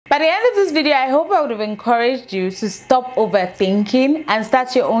By the end of this video, I hope I would have encouraged you to stop overthinking and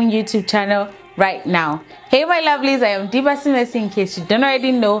start your own YouTube channel right now. Hey my lovelies, I am Messi in case you don't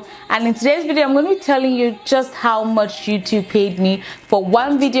already know, and in today's video I'm going to be telling you just how much YouTube paid me for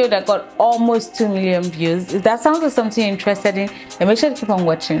one video that got almost 2 million views. If that sounds like something you're interested in, then make sure to keep on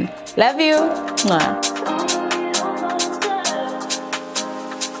watching. Love you. Mwah.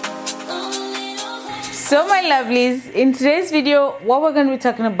 So my lovelies, in today's video, what we're going to be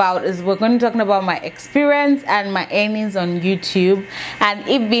talking about is we're going to be talking about my experience and my earnings on YouTube, and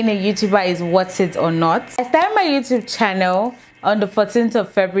if being a YouTuber is worth it or not. I started my YouTube channel on the 14th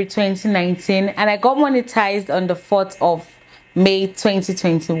of February 2019, and I got monetized on the 4th of May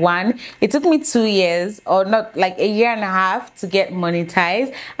 2021. It took me 2 years, or not, like a year and a half to get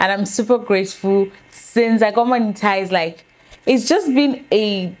monetized, and I'm super grateful. Since I got monetized, like, it's just been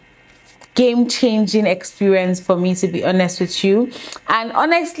a game-changing experience for me, to be honest with you. And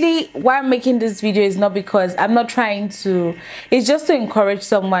honestly, why I'm making this video is not because I'm not trying to, it's just to encourage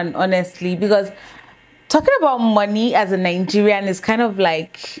someone, honestly, because talking about money as a Nigerian is kind of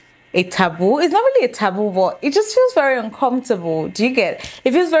like a taboo. It's not really a taboo, but it just feels very uncomfortable. Do you get?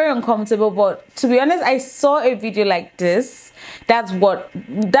 It feels very uncomfortable. But to be honest, I saw a video like this. That's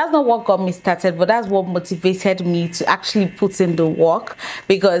not what got me started, but that's what motivated me to actually put in the work,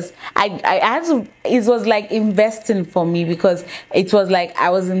 because I had to, it was like investing for me, because it was like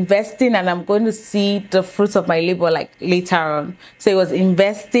I was investing and I'm going to see the fruits of my labor like later on. So it was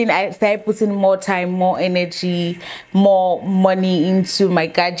investing. I started putting more time, more energy, more money into my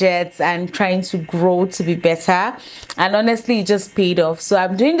gadgets and trying to grow to be better, and honestly it just paid off. So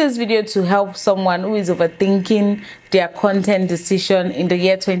I'm doing this video to help someone who is overthinking their content decision in the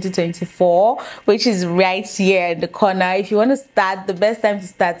year 2024, which is right here in the corner. If you want to start, the best time to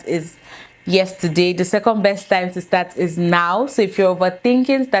start is yesterday. The second best time to start is now. So if you're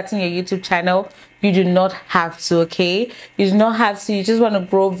overthinking starting your YouTube channel, you do not have to, okay? You do not have to. You just want to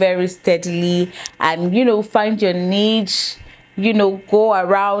grow very steadily and, you know, find your niche, you know, go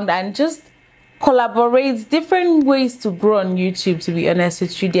around and just collaborate. Different ways to grow on YouTube, to be honest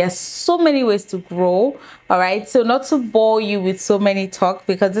with you. There are so many ways to grow. All right, so not to bore you with so many talk,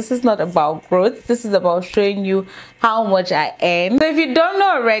 because this is not about growth. This is about showing you how much I earn. So if you don't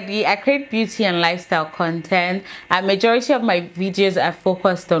know already, I create beauty and lifestyle content, and majority of my videos are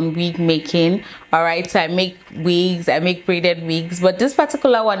focused on wig making. All right, so I make wigs, I make braided wigs, but this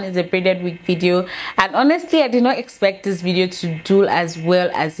particular one is a braided wig video, and honestly I did not expect this video to do as well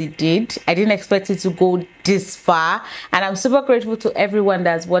as it did. I didn't expect it to go this far, and I'm super grateful to everyone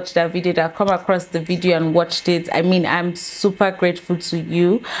that's watched that video, that come across the video and watched it. I mean, I'm super grateful to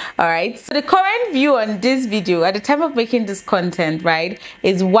you. All right, so the current view on this video at the time of making this content, right,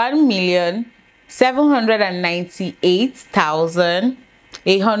 is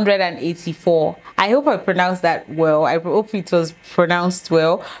 1,798,884. I hope I pronounced that well. I hope it was pronounced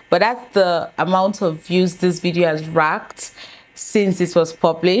well, but that's the amount of views this video has racked since it was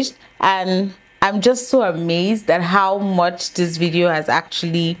published. And I'm just so amazed at how much this video has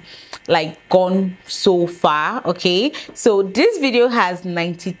actually like gone so far. Okay, so this video has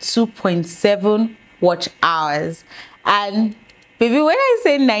 92.7 watch hours, and baby, when I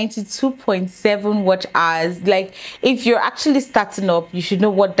say 92.7 watch hours, like, if you're actually starting up, you should know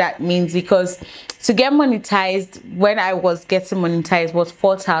what that means, because to get monetized, when I was getting monetized, was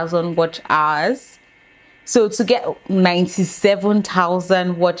 4,000 watch hours. So to get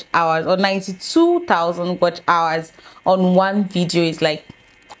 97,000 watch hours or 92,000 watch hours on one video is like,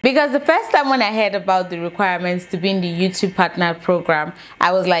 because the first time when I heard about the requirements to be in the YouTube partner program,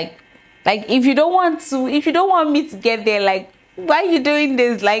 I was like if you don't want me to get there, like, why are you doing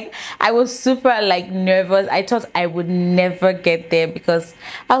this? Like, I was super like nervous. I thought I would never get there, because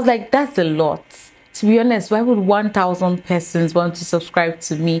I was like, that's a lot. To be honest, why would 1,000 persons want to subscribe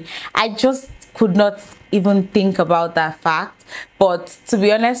to me? I just could not even think about that fact. But to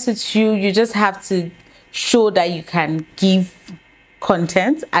be honest with you, you just have to show that you can give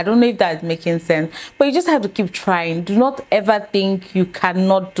content. I don't know if that's making sense, but you just have to keep trying. Do not ever think you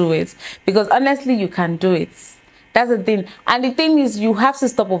cannot do it, because honestly you can do it. That's the thing. And the thing is, you have to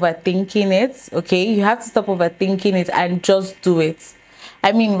stop overthinking it. Okay, you have to stop overthinking it and just do it.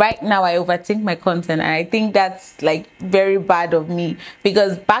 I mean, right now I overthink my content, and I think that's like very bad of me,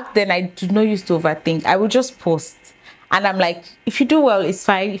 because back then I do not used to overthink. I would just post, and I'm like, if you do well, it's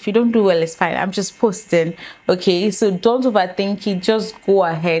fine. If you don't do well, it's fine. I'm just posting. Okay, so don't overthink it. Just go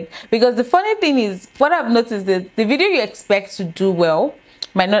ahead, because the funny thing is, what I've noticed is the video you expect to do well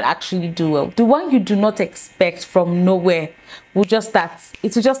might not actually do well. The one you do not expect from nowhere will just start.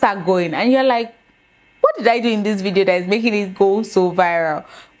 It will just start going, and you're like, what did I do in this video that is making it go so viral?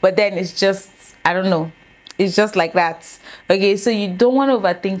 but then it's just, I don't know, it's just like that. Okay, so you don't want to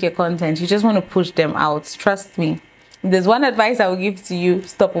overthink your content, you just want to push them out. Trust me, if there's one advice I will give to you,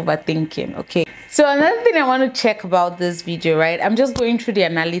 stop overthinking. Okay, so another thing I want to check about this video, right, I'm just going through the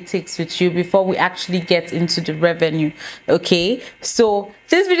analytics with you before we actually get into the revenue. Okay, so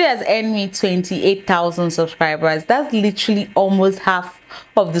this video has earned me 28,000 subscribers. That's literally almost half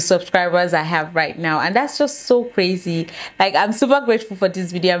of the subscribers I have right now, and that's just so crazy. Like, I'm super grateful for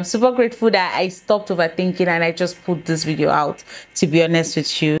this video. I'm super grateful that I stopped overthinking and I just put this video out, to be honest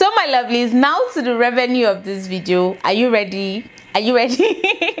with you. So my lovelies, now to the revenue of this video. Are you ready? Are you ready?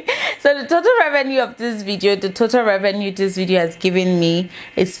 So the total revenue of this video, this video has given me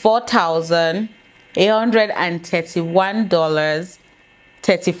is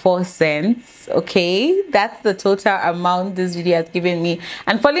 $4,831.34. okay, that's the total amount this video has given me.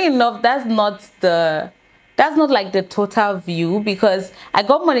 And funny enough, that's not like the total view, because I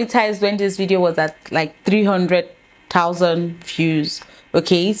got monetized when this video was at like 300,000 views.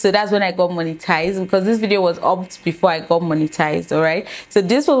 Okay, so that's when I got monetized, because this video was up before I got monetized. All right, so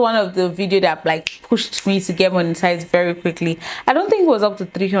this was one of the video that like pushed me to get monetized very quickly. I don't think it was up to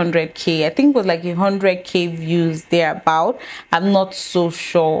 300k. I think it was like 100k views thereabout. I'm not so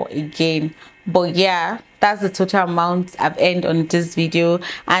sure again, but yeah, that's the total amount I've earned on this video.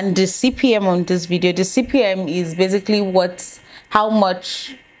 And the CPM on this video, the CPM is basically how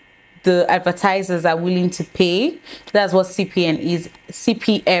much the advertisers are willing to pay. That's what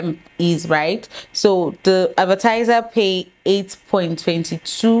CPM is, right? So the advertiser pay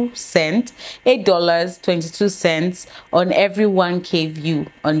 $8.22 on every 1k view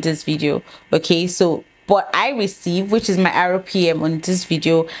on this video. Okay, so but I receive, which is my RPM on this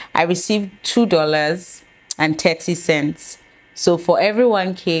video, I received $2.30. so for every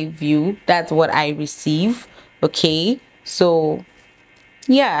 1k view, that's what I receive. Okay, so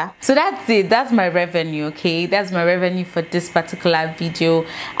yeah, so that's it. That's my revenue. Okay, that's my revenue for this particular video.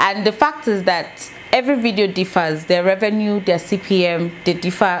 And the fact is that every video differs. Their revenue, their CPM, they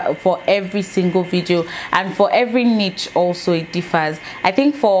differ for every single video, and for every niche also it differs. I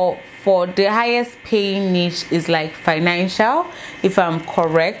think for the highest paying niche is like financial, if I'm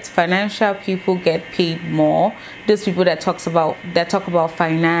correct. Financial people get paid more. Those people that talk about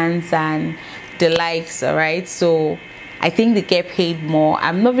finance and the likes. All right, so I think they get paid more.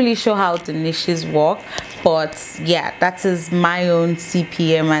 I'm not really sure how the niches work, but yeah, that is my own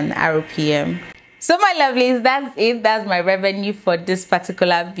CPM and RPM. So my lovelies, that's it. That's my revenue for this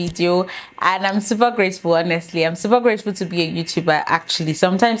particular video, and I'm super grateful. Honestly, I'm super grateful to be a YouTuber. Actually,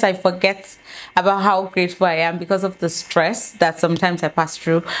 sometimes I forget about how grateful I am because of the stress that sometimes I pass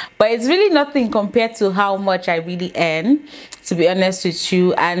through, but it's really nothing compared to how much I really earn, to be honest with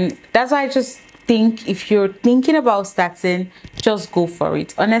you. And that's why I just think, if you're thinking about starting, just go for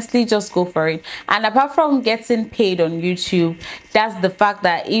it. Honestly, just go for it. And apart from getting paid on YouTube, that's the fact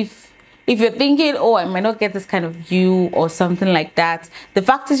that if you're thinking, oh, I might not get this kind of view or something like that, the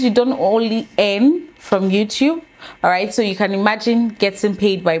fact is you don't only earn from YouTube. All right, so you can imagine getting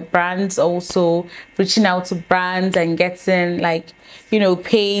paid by brands, also reaching out to brands and getting, like, you know,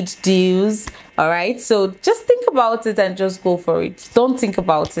 paid deals. All right, so just think about it and just go for it. Don't think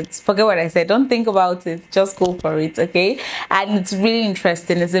about it. Forget what I said. Don't think about it. Just go for it. Okay, and it's really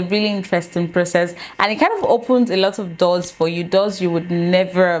interesting. It's a really interesting process, and it kind of opens a lot of doors for you, doors you would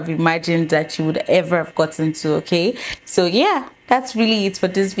never have imagined that you would ever have gotten to. Okay, so yeah, that's really it for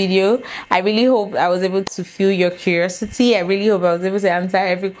this video. I really hope I was able to fuel your curiosity. I really hope I was able to answer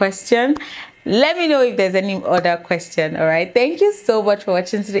every question. Let me know if there's any other question. All right, thank you so much for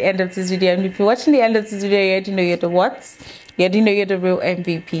watching to the end of this video. And if you're watching the end of this video, you already know you're the what? You already know you're the real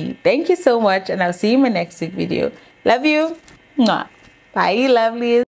MVP. Thank you so much, and I'll see you in my next week video. Love you. Mwah. Bye, lovelies.